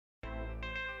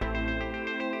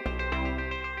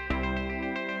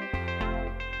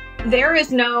There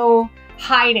is no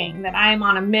hiding that I am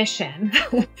on a mission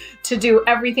to do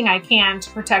everything I can to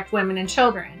protect women and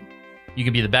children. You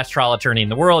can be the best trial attorney in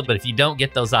the world, but if you don't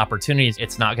get those opportunities,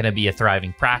 it's not going to be a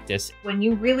thriving practice. When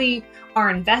you really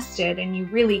are invested and you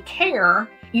really care,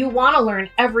 you want to learn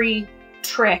every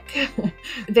trick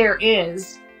there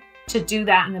is to do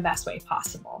that in the best way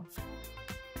possible.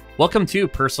 Welcome to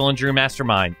Personal Injury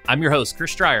Mastermind. I'm your host,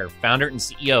 Chris Stryer, founder and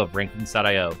CEO of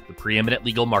Rankings.io, the preeminent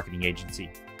legal marketing agency.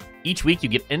 Each week, you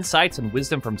get insights and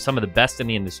wisdom from some of the best in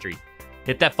the industry.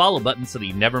 Hit that follow button so that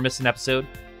you never miss an episode.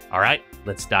 All right,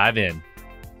 let's dive in.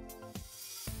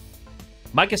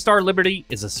 Micha Star Liberty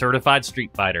is a certified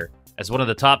street fighter. As one of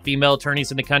the top female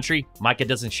attorneys in the country, Micha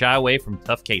doesn't shy away from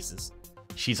tough cases.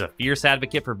 She's a fierce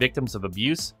advocate for victims of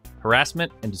abuse,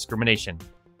 harassment, and discrimination.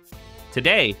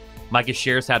 Today, Micha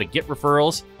shares how to get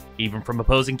referrals, even from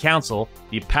opposing counsel,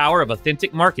 the power of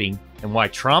authentic marketing, and why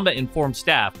trauma-informed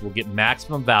staff will get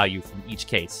maximum value from each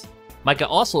case. Micha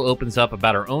also opens up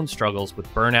about her own struggles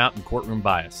with burnout and courtroom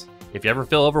bias. If you ever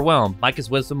feel overwhelmed, Micha's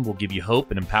wisdom will give you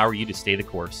hope and empower you to stay the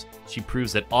course. She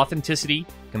proves that authenticity,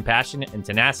 compassion, and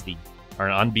tenacity are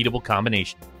an unbeatable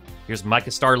combination. Here's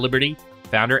Micha Star Liberty,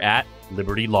 founder at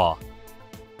Liberty Law.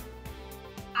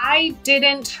 I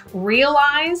didn't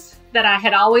realize that I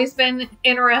had always been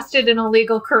interested in a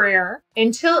legal career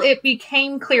until it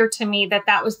became clear to me that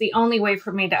that was the only way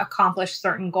for me to accomplish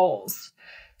certain goals.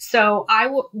 So I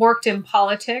worked in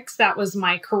politics. That was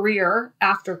my career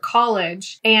after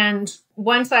college. And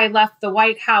once I left the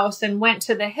White House and went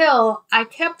to the Hill, I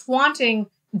kept wanting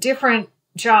different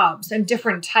jobs and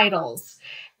different titles.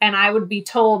 And I would be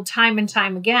told time and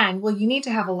time again, well, you need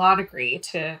to have a law degree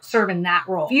to serve in that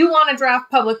role. If you want to draft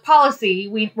public policy,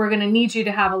 we're going to need you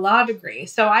to have a law degree.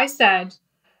 So I said,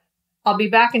 I'll be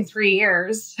back in 3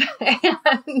 years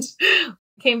and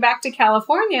came back to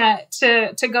California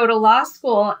to go to law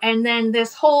school. And then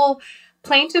this whole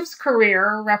plaintiff's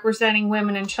career representing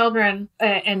women and children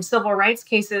in civil rights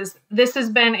cases, this has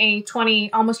been a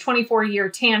almost 24-year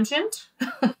tangent.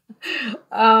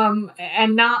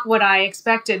 And not what I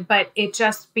expected, but it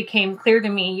just became clear to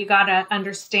me, you got to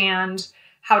understand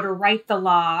how to write the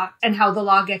law and how the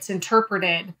law gets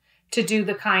interpreted to do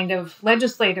the kind of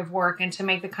legislative work and to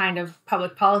make the kind of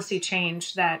public policy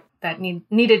change that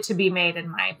needed to be made, in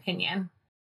my opinion.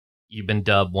 You've been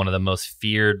dubbed one of the most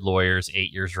feared lawyers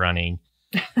 8 years running.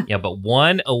 Yeah, but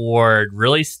one award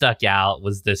really stuck out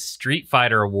was the Street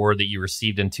Fighter Award that you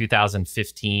received in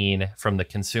 2015 from the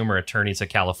Consumer Attorneys of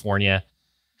California.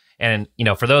 And,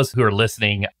 for those who are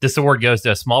listening, this award goes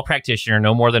to a small practitioner,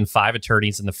 no more than 5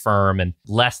 attorneys in the firm and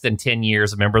less than 10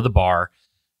 years a member of the bar,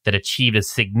 that achieved a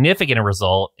significant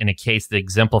result in a case that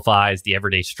exemplifies the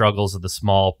everyday struggles of the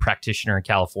small practitioner in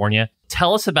California.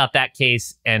 Tell us about that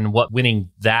case and what winning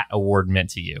that award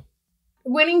meant to you.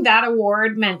 Winning that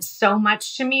award meant so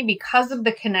much to me because of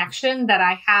the connection that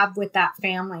I have with that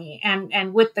family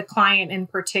and with the client in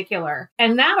particular.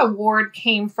 And that award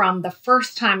came from the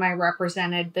first time I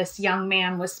represented this young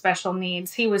man with special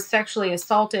needs. He was sexually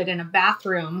assaulted in a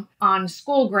bathroom on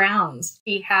school grounds.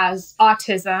 He has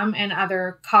autism and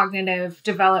other cognitive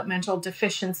developmental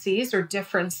deficiencies or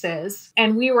differences.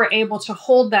 And we were able to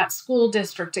hold that school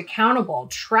district accountable.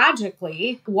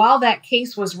 Tragically, while that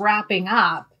case was wrapping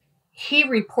up, he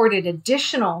reported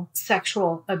additional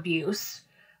sexual abuse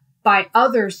by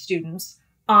other students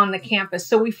on the campus.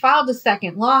 So we filed a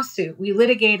second lawsuit. We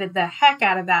litigated the heck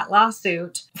out of that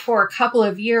lawsuit for a couple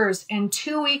of years. And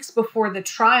 2 weeks before the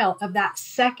trial of that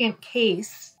second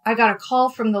case, I got a call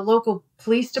from the local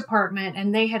police department,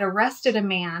 and they had arrested a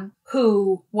man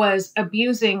who was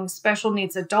abusing special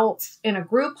needs adults in a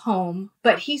group home,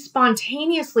 but he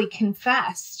spontaneously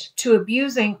confessed to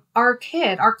abusing our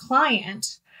kid, our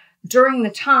client, during the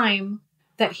time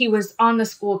that he was on the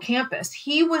school campus.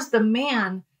 He was the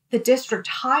man the district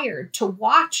hired to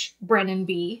watch Brennan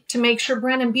B, to make sure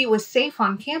Brennan B was safe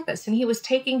on campus. And he was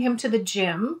taking him to the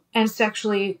gym and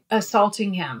sexually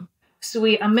assaulting him. So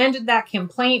we amended that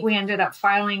complaint. We ended up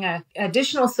filing an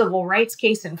additional civil rights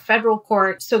case in federal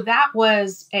court. So that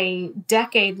was a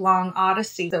decade-long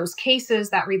odyssey. Those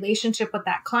cases, that relationship with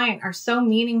that client are so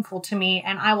meaningful to me.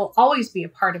 And I will always be a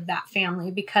part of that family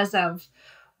because of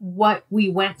what we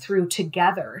went through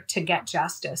together to get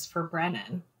justice for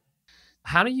Brennan.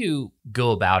 How do you go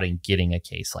about in getting a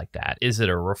case like that? Is it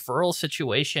a referral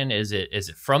situation? Is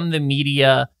it from the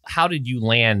media? How did you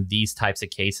land these types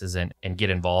of cases and get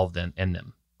involved in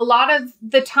them? A lot of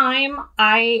the time,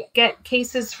 I get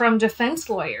cases from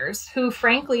defense lawyers who,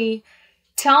 frankly,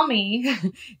 tell me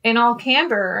in all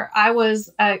candor, I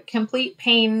was a complete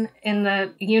pain in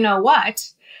the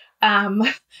you-know-what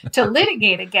to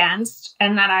litigate against,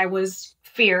 and that I was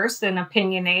fierce and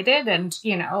opinionated and,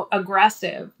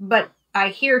 aggressive. But I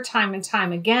hear time and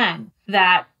time again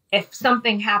that if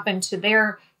something happened to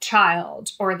their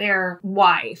child or their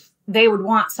wife, they would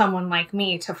want someone like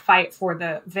me to fight for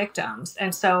the victims.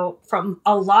 And so from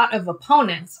a lot of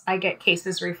opponents, I get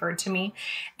cases referred to me,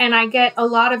 and I get a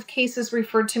lot of cases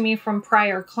referred to me from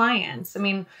prior clients. I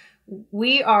mean,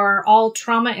 we are all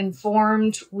trauma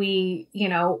informed. We,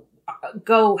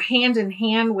 go hand in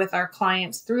hand with our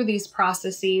clients through these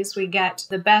processes. We get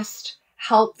the best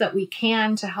help that we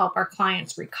can to help our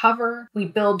clients recover. We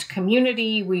build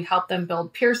community. We help them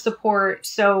build peer support.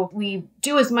 So we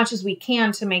do as much as we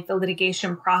can to make the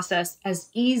litigation process as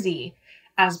easy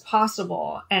as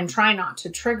possible and try not to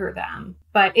trigger them.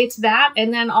 But it's that.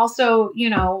 And then also,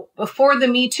 before the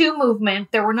Me Too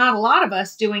movement, there were not a lot of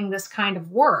us doing this kind of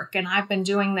work. And I've been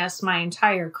doing this my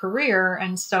entire career.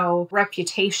 And so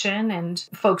reputation and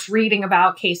folks reading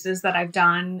about cases that I've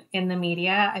done in the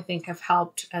media, I think have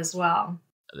helped as well.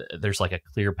 There's like a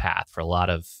clear path for a lot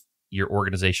of your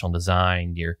organizational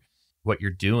design, what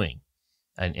you're doing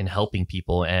and helping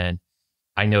people. And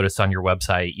I noticed on your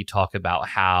website, you talk about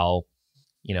how,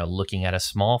 looking at a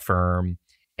small firm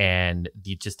and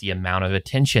the amount of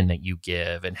attention that you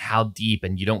give and how deep,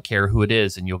 and you don't care who it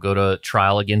is, and you'll go to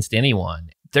trial against anyone.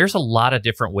 There's a lot of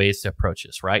different ways to approach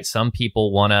this, right? Some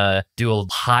people want to do a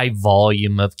high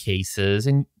volume of cases,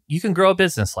 and you can grow a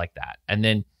business like that. And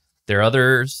then there are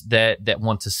others that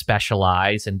want to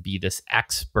specialize and be this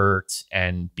expert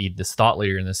and be this thought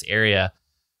leader in this area.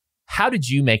 How did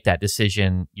you make that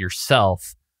decision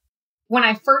yourself? When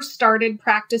I first started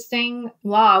practicing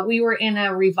law, we were in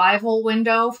a revival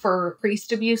window for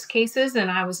priest abuse cases, and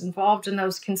I was involved in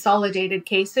those consolidated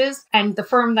cases. And the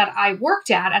firm that I worked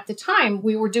at the time,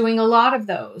 we were doing a lot of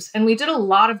those, and we did a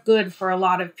lot of good for a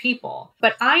lot of people.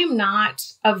 But I am not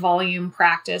a volume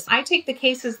practice. I take the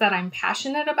cases that I'm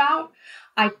passionate about.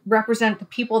 I represent the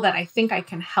people that I think I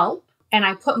can help, and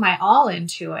I put my all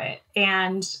into it.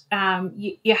 And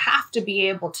you have to be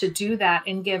able to do that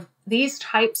and give these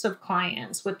types of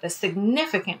clients with the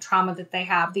significant trauma that they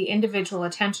have the individual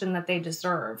attention that they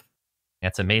deserve.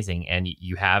 That's amazing. And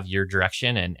you have your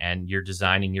direction and you're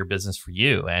designing your business for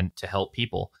you and to help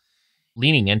people.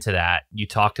 Leaning into that, you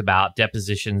talked about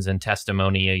depositions and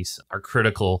testimonies are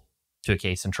critical to a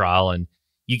case and trial. And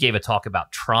you gave a talk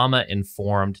about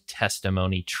trauma-informed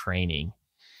testimony training.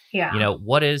 Yeah.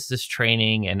 What is this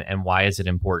training and why is it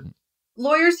important?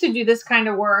 Lawyers who do this kind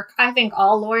of work, I think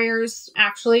all lawyers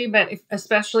actually, but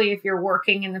especially if you're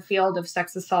working in the field of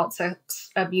sex assault,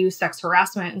 sex abuse, sex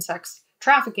harassment, and sex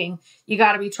trafficking, you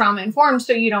got to be trauma informed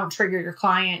so you don't trigger your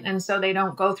client. And so they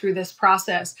don't go through this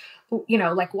process,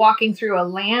 like walking through a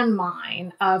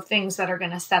landmine of things that are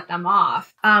going to set them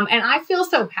off. And I feel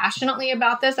so passionately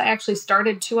about this. I actually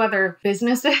started 2 other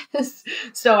businesses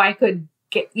so I could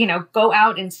go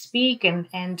out and speak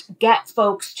and get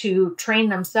folks to train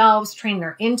themselves, train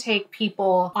their intake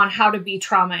people on how to be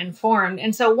trauma informed.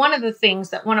 And so one of the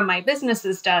things that one of my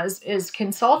businesses does is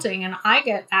consulting. And I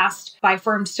get asked by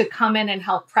firms to come in and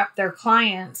help prep their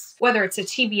clients, whether it's a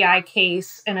TBI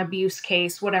case, an abuse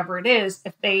case, whatever it is,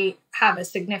 if they have a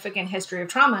significant history of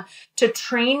trauma, to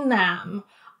train them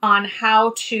on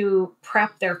how to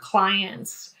prep their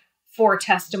clients for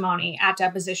testimony at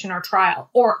deposition or trial,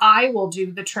 or I will do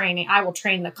the training. I will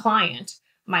train the client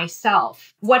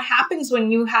myself. What happens when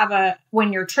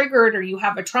you're triggered or you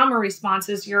have a trauma response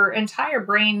is your entire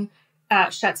brain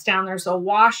shuts down. There's a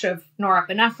wash of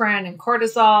norepinephrine and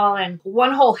cortisol, and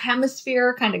one whole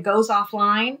hemisphere kind of goes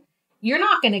offline. You're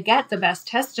not going to get the best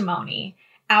testimony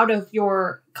out of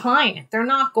your client. They're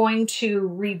not going to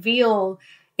reveal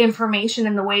information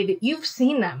in the way that you've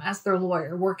seen them as their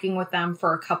lawyer, working with them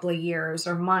for a couple of years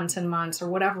or months and months or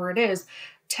whatever it is,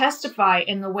 testify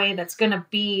in the way that's going to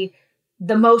be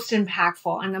the most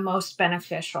impactful and the most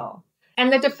beneficial.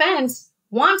 And the defense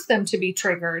wants them to be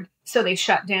triggered, so they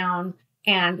shut down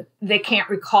and they can't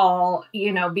recall,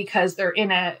 because they're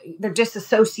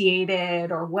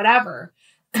disassociated or whatever.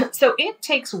 So it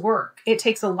takes work. It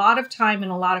takes a lot of time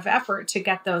and a lot of effort to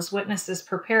get those witnesses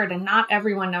prepared. And not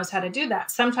everyone knows how to do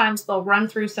that. Sometimes they'll run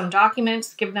through some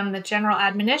documents, give them the general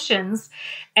admonitions,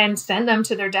 and send them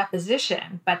to their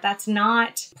deposition. But that's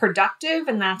not productive.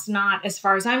 And that's not, as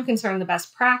far as I'm concerned, the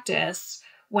best practice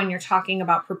when you're talking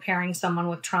about preparing someone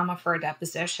with trauma for a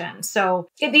deposition. So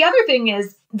the other thing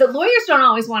is the lawyers don't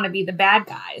always want to be the bad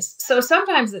guys. So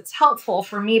sometimes it's helpful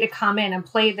for me to come in and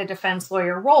play the defense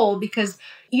lawyer role because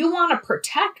you want to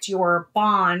protect your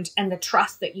bond and the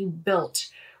trust that you built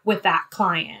with that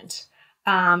client.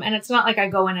 And it's not like I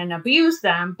go in and abuse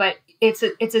them, but it's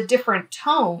a different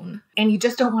tone. And you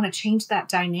just don't want to change that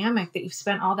dynamic that you've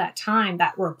spent all that time,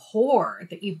 that rapport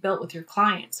that you've built with your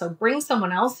client. So bring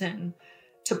someone else in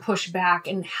to push back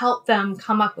and help them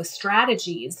come up with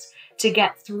strategies to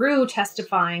get through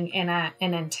testifying in an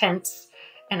intense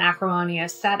and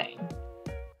acrimonious setting.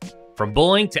 From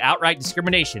bullying to outright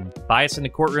discrimination, bias in the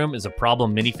courtroom is a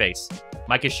problem many face.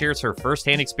 Micha shares her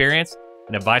firsthand experience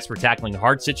and advice for tackling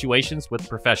hard situations with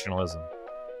professionalism.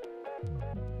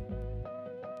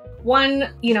 One,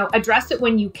 address it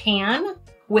when you can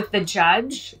with the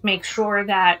judge. Make sure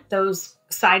that those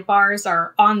sidebars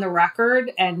are on the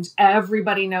record and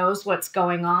everybody knows what's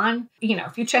going on.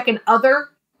 If you check an other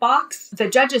box, the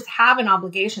judges have an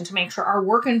obligation to make sure our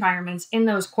work environments in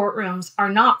those courtrooms are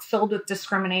not filled with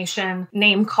discrimination,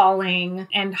 name calling,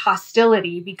 and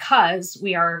hostility because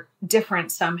we are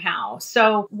different somehow.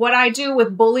 So what I do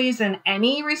with bullies in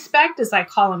any respect is I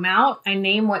call them out, I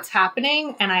name what's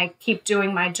happening, and I keep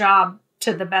doing my job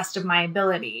to the best of my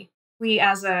ability. We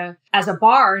as a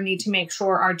bar need to make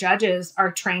sure our judges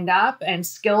are trained up and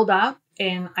skilled up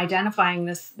in identifying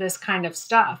this kind of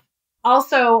stuff.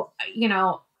 Also,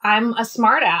 I'm a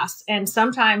smartass, and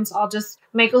sometimes I'll just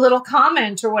make a little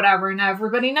comment or whatever, and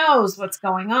everybody knows what's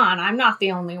going on. I'm not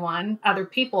the only one. Other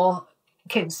people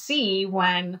can see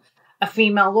when a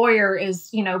female lawyer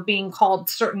is, being called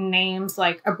certain names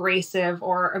like abrasive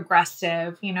or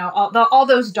aggressive, all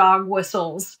those dog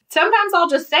whistles. Sometimes I'll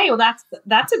just say, well,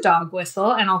 that's a dog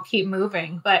whistle, and I'll keep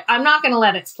moving. But I'm not going to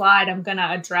let it slide. I'm going to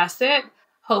address it,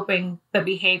 hoping the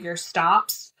behavior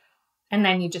stops. And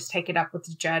then you just take it up with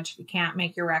the judge if you can't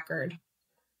make your record.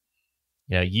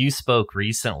 You spoke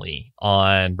recently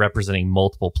on representing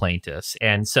multiple plaintiffs.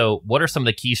 And so what are some of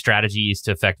the key strategies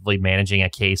to effectively managing a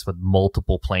case with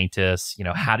multiple plaintiffs?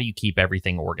 How do you keep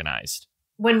everything organized?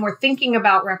 When we're thinking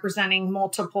about representing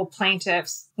multiple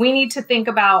plaintiffs, we need to think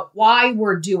about why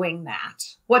we're doing that.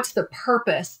 What's the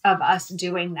purpose of us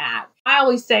doing that? I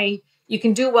always say, you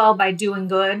can do well by doing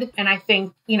good. And I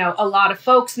think, a lot of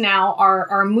folks now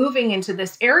are moving into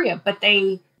this area, but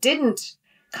they didn't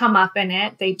come up in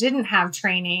it. They didn't have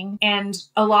training. And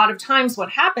a lot of times what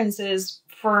happens is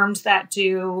firms that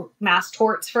do mass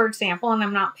torts, for example, and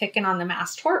I'm not picking on the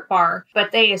mass tort bar,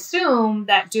 but they assume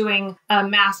that doing a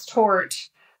mass tort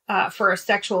for a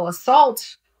sexual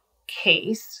assault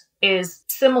case is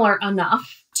similar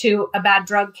enough to a bad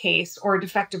drug case or a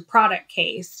defective product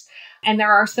case. And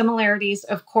there are similarities,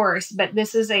 of course, but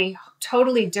this is a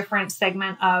totally different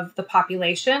segment of the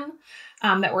population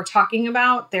that we're talking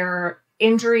about. Their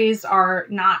injuries are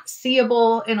not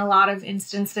seeable in a lot of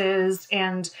instances.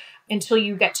 And until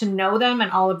you get to know them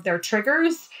and all of their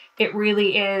triggers, it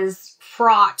really is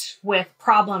fraught with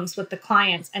problems with the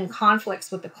clients and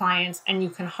conflicts with the clients, and you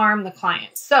can harm the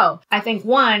clients. So I think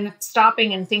one,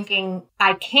 stopping and thinking,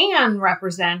 I can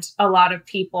represent a lot of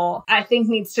people, I think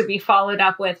needs to be followed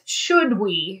up with, should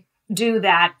we do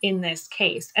that in this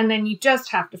case? And then you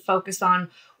just have to focus on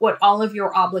what all of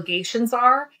your obligations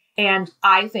are. And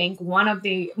I think one of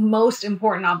the most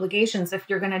important obligations, if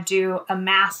you're going to do a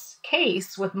mass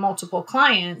case with multiple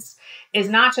clients, is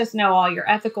not just know all your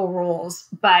ethical rules,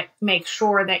 but make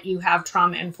sure that you have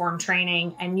trauma-informed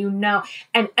training and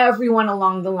and everyone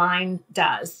along the line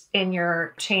does in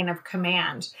your chain of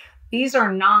command. These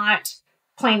are not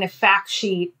plaintiff fact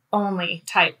sheet only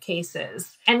type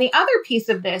cases. And the other piece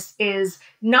of this is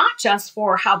not just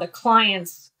for what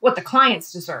the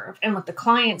clients deserve and what the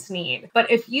clients need. But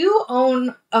if you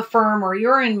own a firm or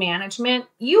you're in management,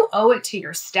 you owe it to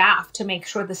your staff to make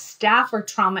sure the staff are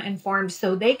trauma-informed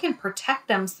so they can protect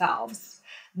themselves.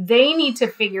 They need to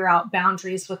figure out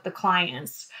boundaries with the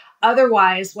clients.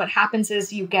 Otherwise, what happens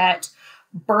is you get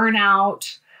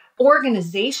burnout.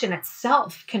 Organization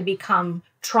itself can become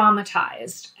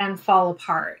traumatized and fall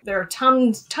apart. There are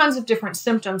tons of different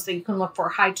symptoms that you can look for: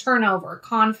 high turnover,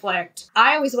 conflict.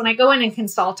 When I go in and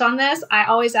consult on this, I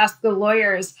always ask the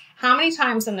lawyers, how many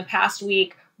times in the past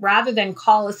week, rather than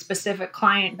call a specific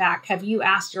client back, have you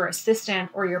asked your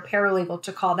assistant or your paralegal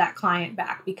to call that client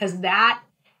back? Because that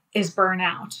is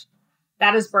burnout.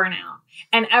 That is burnout.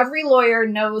 And every lawyer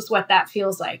knows what that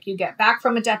feels like. You get back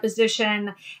from a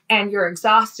deposition and you're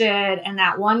exhausted, and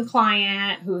that one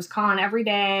client who's calling every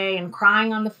day and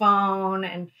crying on the phone,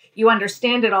 and you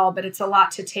understand it all, but it's a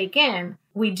lot to take in.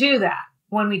 We do that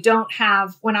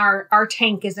when our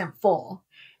tank isn't full.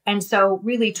 And so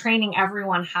really training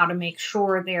everyone how to make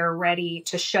sure they're ready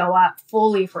to show up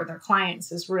fully for their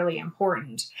clients is really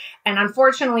important. And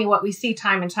unfortunately, what we see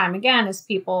time and time again is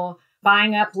people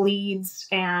buying up leads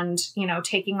and,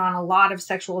 taking on a lot of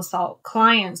sexual assault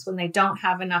clients when they don't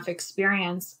have enough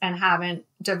experience and haven't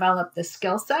developed the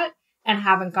skill set and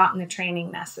haven't gotten the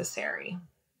training necessary.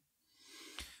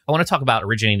 I want to talk about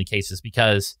originating the cases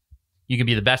because you can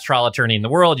be the best trial attorney in the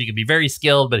world. You can be very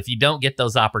skilled, but if you don't get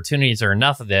those opportunities or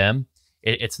enough of them,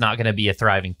 it's not going to be a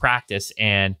thriving practice.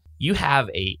 And you have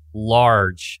a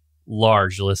large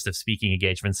list of speaking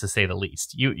engagements, to say the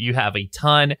least. You have a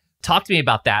ton. Talk to me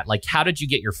about that. Like, how did you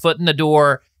get your foot in the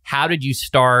door? How did you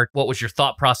start? What was your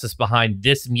thought process behind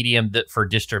this medium for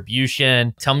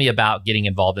distribution? Tell me about getting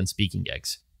involved in speaking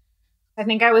gigs. I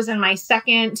think I was in my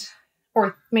second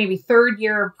or maybe third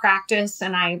year of practice,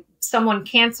 and someone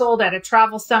canceled at a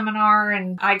travel seminar,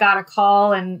 and I got a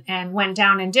call and went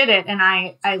down and did it. And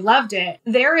I loved it.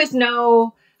 There is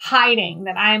no hiding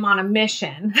that I am on a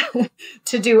mission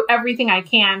to do everything I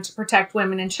can to protect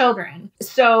women and children.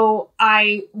 So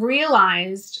I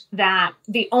realized that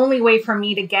the only way for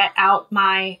me to get out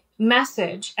my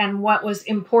message and what was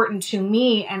important to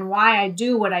me and why I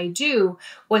do what I do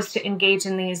was to engage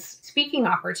in these speaking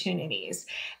opportunities.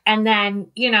 And then,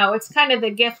 it's kind of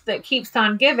the gift that keeps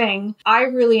on giving. I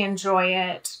really enjoy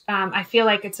it. I feel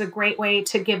like it's a great way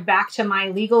to give back to my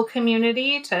legal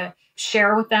community, to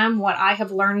share with them what I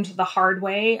have learned the hard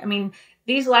way. I mean,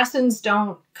 these lessons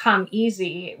don't come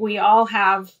easy. We all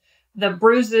have the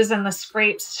bruises and the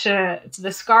scrapes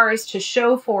the scars to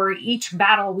show for each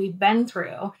battle we've been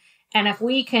through. And if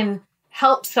we can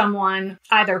help someone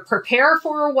either prepare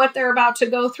for what they're about to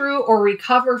go through or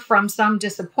recover from some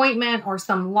disappointment or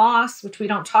some loss, which we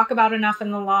don't talk about enough in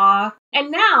the law.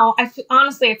 And now,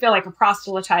 honestly, I feel like a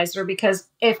proselytizer, because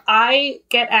if I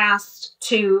get asked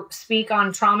to speak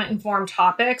on trauma-informed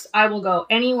topics, I will go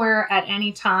anywhere at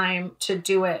any time to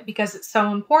do it because it's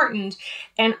so important.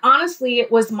 And honestly, it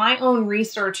was my own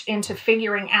research into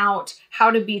figuring out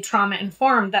how to be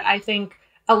trauma-informed that I think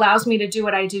allows me to do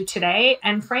what I do today,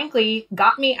 and frankly,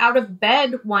 got me out of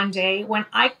bed one day when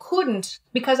I couldn't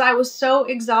because I was so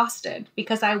exhausted,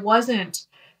 because I wasn't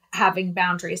having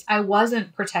boundaries. I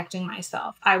wasn't protecting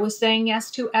myself. I was saying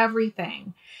yes to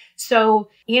everything. So,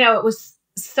 it was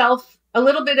a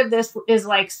little bit of this is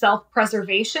like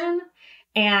self-preservation.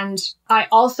 And I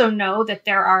also know that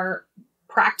there are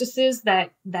practices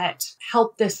that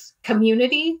help this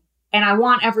community. And I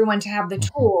want everyone to have the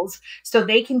tools so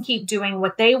they can keep doing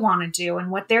what they want to do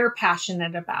and what they're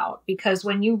passionate about. Because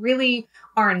when you really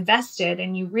are invested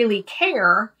and you really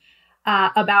care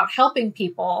about helping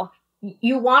people,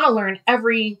 you want to learn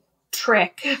every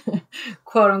trick,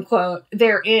 quote unquote,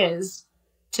 there is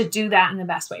to do that in the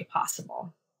best way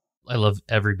possible. I love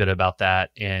every bit about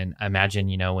that. And I imagine,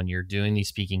 when you're doing these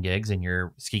speaking gigs and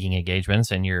you're speaking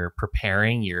engagements and you're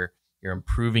preparing, you're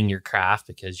improving your craft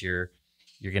because you're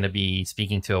going to be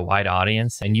speaking to a wide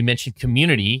audience. And you mentioned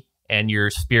community and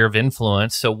your sphere of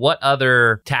influence. So what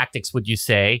other tactics would you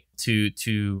say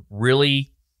to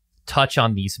really touch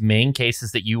on these main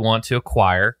cases that you want to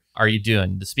acquire? Are you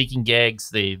doing the speaking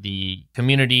gigs, the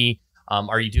community?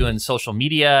 Are you doing social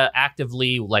media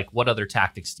actively? Like, what other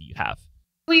tactics do you have?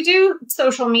 We do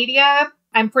social media.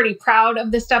 I'm pretty proud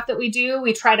of the stuff that we do.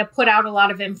 We try to put out a lot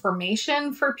of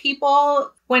information for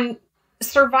people. When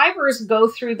survivors go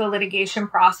through the litigation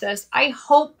process, I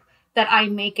hope that I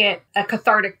make it a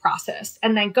cathartic process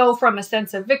and then go from a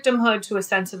sense of victimhood to a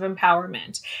sense of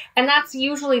empowerment. And that's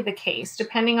usually the case,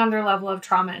 depending on their level of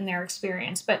trauma and their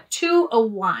experience. But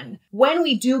 201, when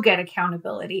we do get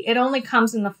accountability, it only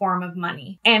comes in the form of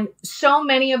money. And so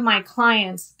many of my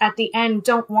clients at the end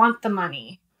don't want the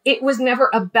money. It was never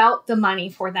about the money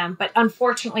for them, but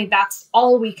unfortunately, that's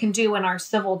all we can do in our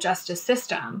civil justice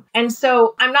system. And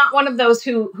so I'm not one of those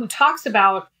who talks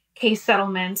about case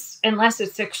settlements unless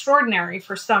it's extraordinary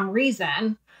for some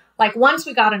reason. Like once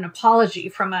we got an apology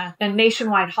from a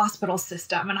nationwide hospital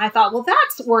system, and I thought, well,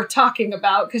 that's worth talking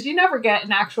about because you never get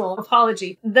an actual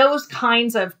apology. Those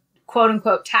kinds of quote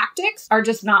unquote tactics are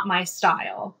just not my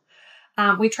style.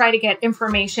 We try to get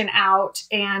information out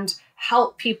and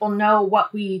help people know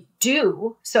what we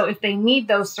do. So if they need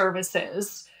those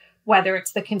services, whether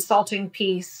it's the consulting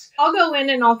piece, I'll go in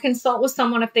and I'll consult with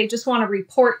someone if they just want to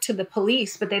report to the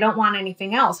police, but they don't want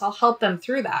anything else. I'll help them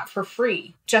through that for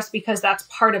free, just because that's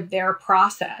part of their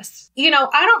process. I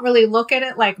don't really look at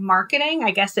it like marketing.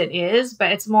 I guess it is,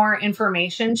 but it's more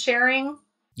information sharing.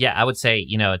 Yeah, I would say,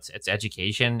 it's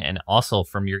education. And also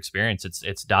from your experience,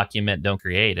 it's document, don't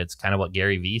create. It's kind of what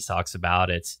Gary Vee talks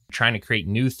about. It's trying to create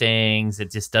new things.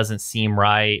 It just doesn't seem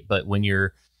right. But when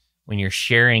you're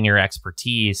sharing your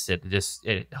expertise,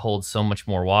 it holds so much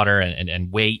more water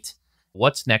and weight.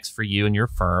 What's next for you and your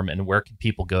firm, and where can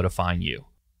people go to find you?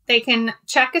 They can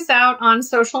check us out on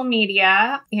social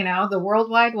media, the World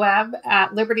Wide Web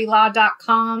at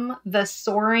libertylaw.com,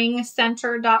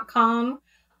 thesoaringcenter.com,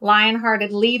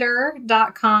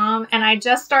 lionheartedleader.com. And I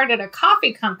just started a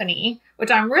coffee company,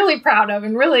 which I'm really proud of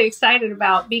and really excited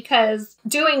about, because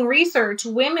doing research,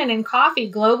 women in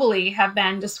coffee globally have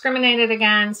been discriminated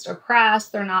against,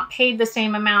 oppressed. They're not paid the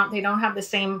same amount. They don't have the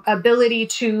same ability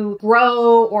to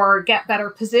grow or get better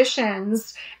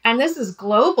positions. And this is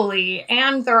globally.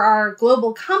 And there are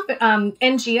global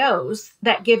NGOs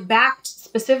that give back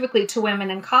specifically to women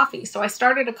in coffee. So I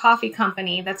started a coffee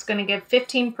company that's going to give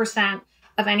 15%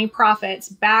 of any profits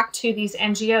back to these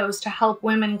NGOs to help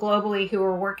women globally who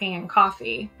are working in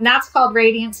coffee. And that's called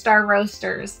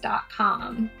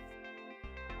radiantstarroasters.com.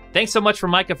 Thanks so much for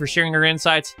Micha for sharing her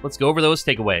insights. Let's go over those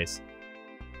takeaways.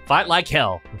 Fight like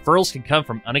hell. Referrals can come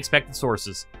from unexpected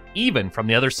sources, even from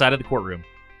the other side of the courtroom.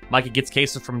 Micha gets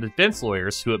cases from defense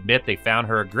lawyers who admit they found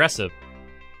her aggressive,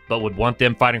 but would want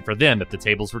them fighting for them if the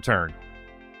tables were turned.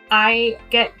 I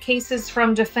get cases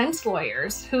from defense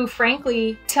lawyers who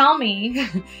frankly tell me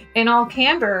in all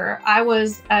candor, I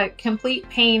was a complete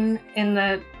pain in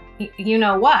the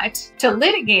you-know-what to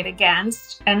litigate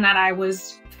against, and that I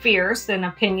was fierce and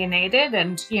opinionated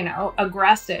and,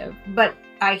 aggressive. But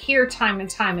I hear time and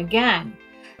time again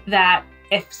that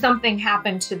if something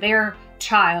happened to their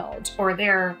child or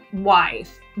their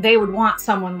wife, they would want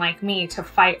someone like me to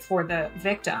fight for the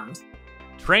victims.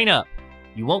 Train up.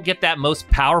 You won't get that most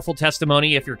powerful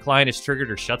testimony if your client is triggered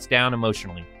or shuts down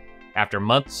emotionally. After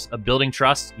months of building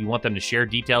trust, you want them to share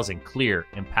details in clear,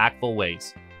 impactful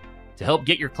ways. To help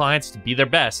get your clients to be their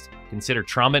best, consider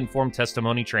trauma-informed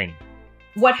testimony training.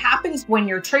 What happens when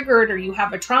you're triggered or you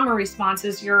have a trauma response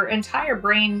is your entire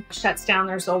brain shuts down.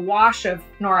 There's a wash of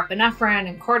norepinephrine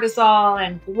and cortisol,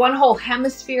 and one whole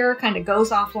hemisphere kind of goes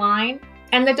offline.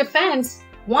 And the defense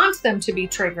wants them to be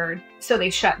triggered, so they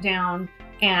shut down.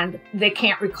 And they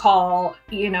can't recall,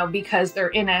 because they're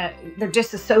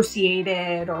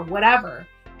disassociated or whatever.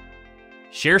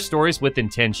 Share stories with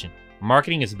intention.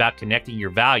 Marketing is about connecting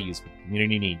your values with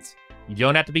community needs. You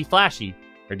don't have to be flashy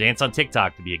or dance on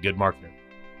TikTok to be a good marketer.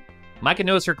 Micha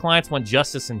knows her clients want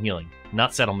justice and healing,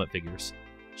 not settlement figures.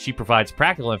 She provides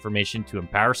practical information to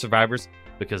empower survivors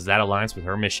because that aligns with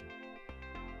her mission.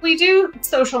 We do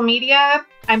social media.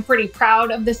 I'm pretty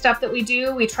proud of the stuff that we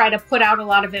do. We try to put out a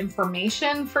lot of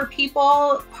information for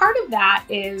people. Part of that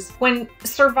is when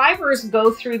survivors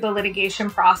go through the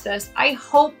litigation process, I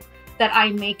hope that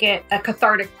I make it a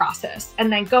cathartic process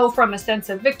and then go from a sense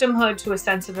of victimhood to a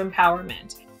sense of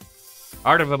empowerment.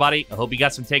 All right, everybody. I hope you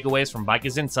got some takeaways from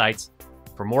Micha's insights.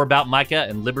 For more about Micha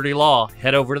and Liberty Law,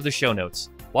 head over to the show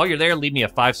notes. While you're there, leave me a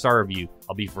 5-star review.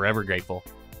 I'll be forever grateful.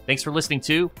 Thanks for listening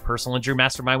to Personal Injury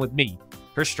Mastermind with me,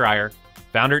 Chris Stryer,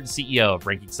 founder and CEO of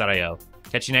Rankings.io.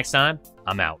 Catch you next time.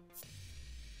 I'm out.